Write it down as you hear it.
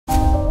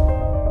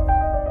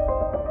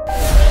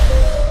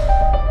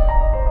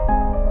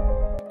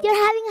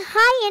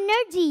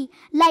energy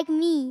like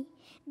me.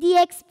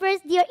 They express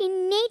their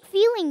innate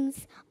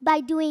feelings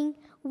by doing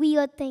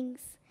weird things.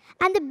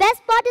 And the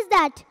best part is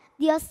that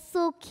they are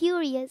so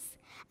curious.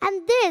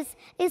 And this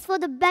is for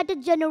the better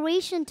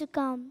generation to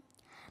come.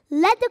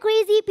 Let the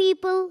crazy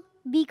people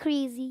be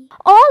crazy.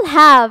 All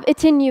have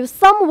it in you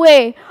some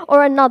way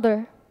or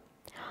another.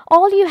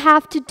 All you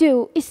have to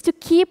do is to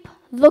keep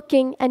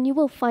looking and you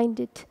will find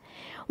it.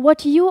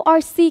 What you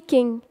are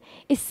seeking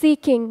is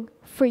seeking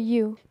for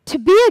you. To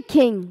be a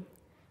king,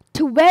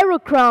 to wear a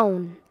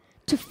crown,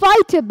 to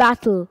fight a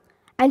battle,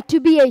 and to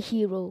be a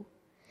hero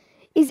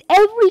is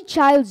every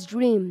child's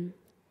dream.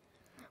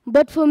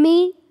 But for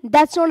me,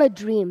 that's not a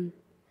dream.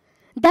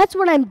 That's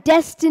what I'm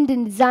destined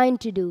and designed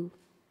to do,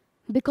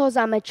 because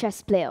I'm a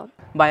chess player.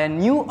 By a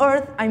new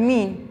earth, I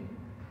mean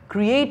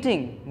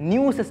creating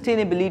new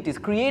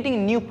sustainabilities,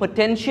 creating new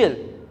potential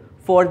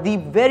for the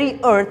very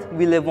earth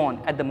we live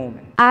on at the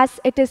moment. As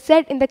it is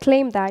said in the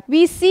claim that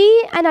we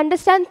see and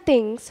understand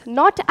things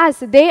not as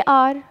they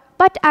are,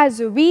 but as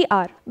we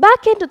are.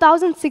 Back in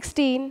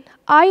 2016,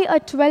 I, a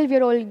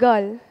 12-year-old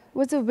girl,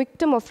 was a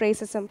victim of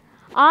racism.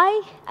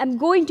 I am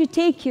going to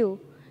take you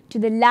to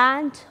the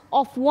land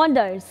of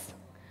wonders,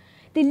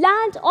 the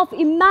land of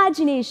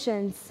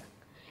imaginations,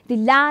 the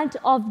land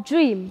of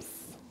dreams,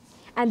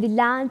 and the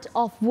land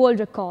of world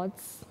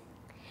records,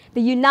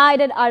 the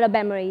United Arab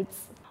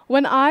Emirates.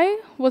 When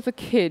I was a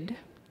kid,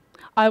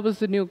 I was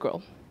the new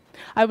girl.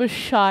 I was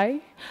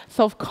shy,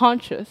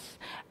 self-conscious,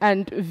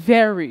 and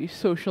very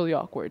socially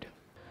awkward.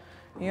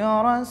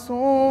 يا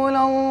رسول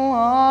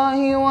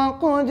الله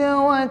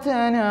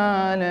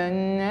وقدوتنا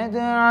لن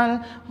ندع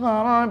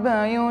الغرب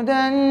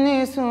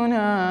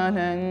يدنسنا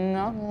لن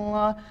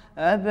الله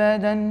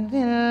أبدا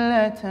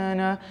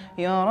ذلتنا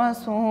يا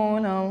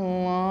رسول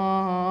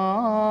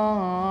الله.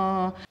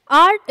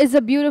 Art is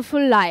a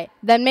beautiful lie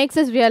that makes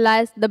us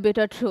realize the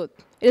bitter truth.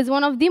 It is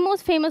one of the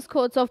most famous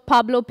quotes of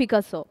Pablo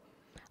Picasso,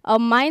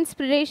 my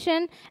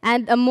inspiration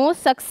and a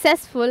most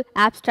successful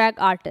abstract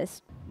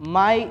artist.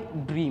 My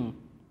dream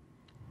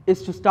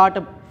is to start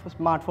a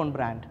smartphone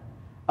brand,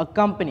 a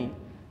company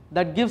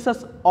that gives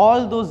us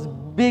all those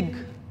big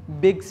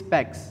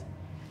specs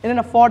in an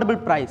affordable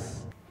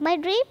price. My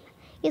dream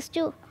is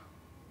to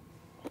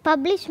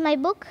publish my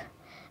book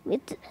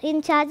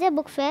in Sharjah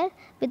Book Fair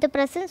with the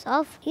presence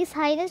of His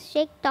Highness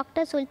Sheikh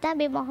Dr. Sultan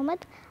bin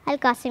Mohammed Al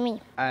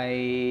Qasimi.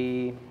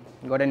 I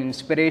got an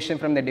inspiration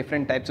from the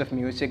different types of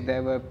music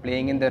that were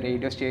playing in the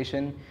radio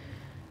station,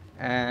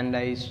 and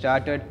I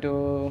started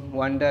to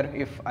wonder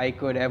if I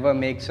could ever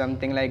make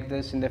something like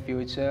this in the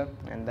future,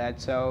 and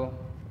that's how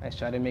I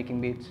started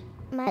making beats.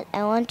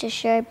 I want to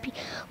share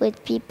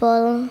with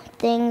people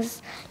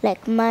things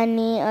like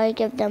money, or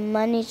give them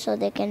money so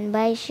they can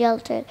buy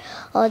shelter,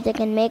 or they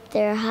can make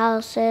their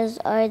houses,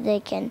 or they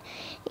can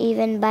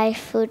even buy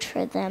food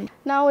for them.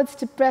 Now it's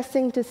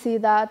depressing to see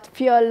that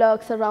fear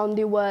lurks around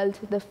the world,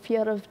 the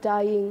fear of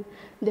dying,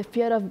 the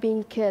fear of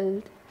being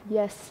killed.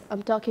 Yes,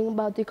 I'm talking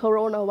about the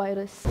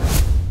coronavirus.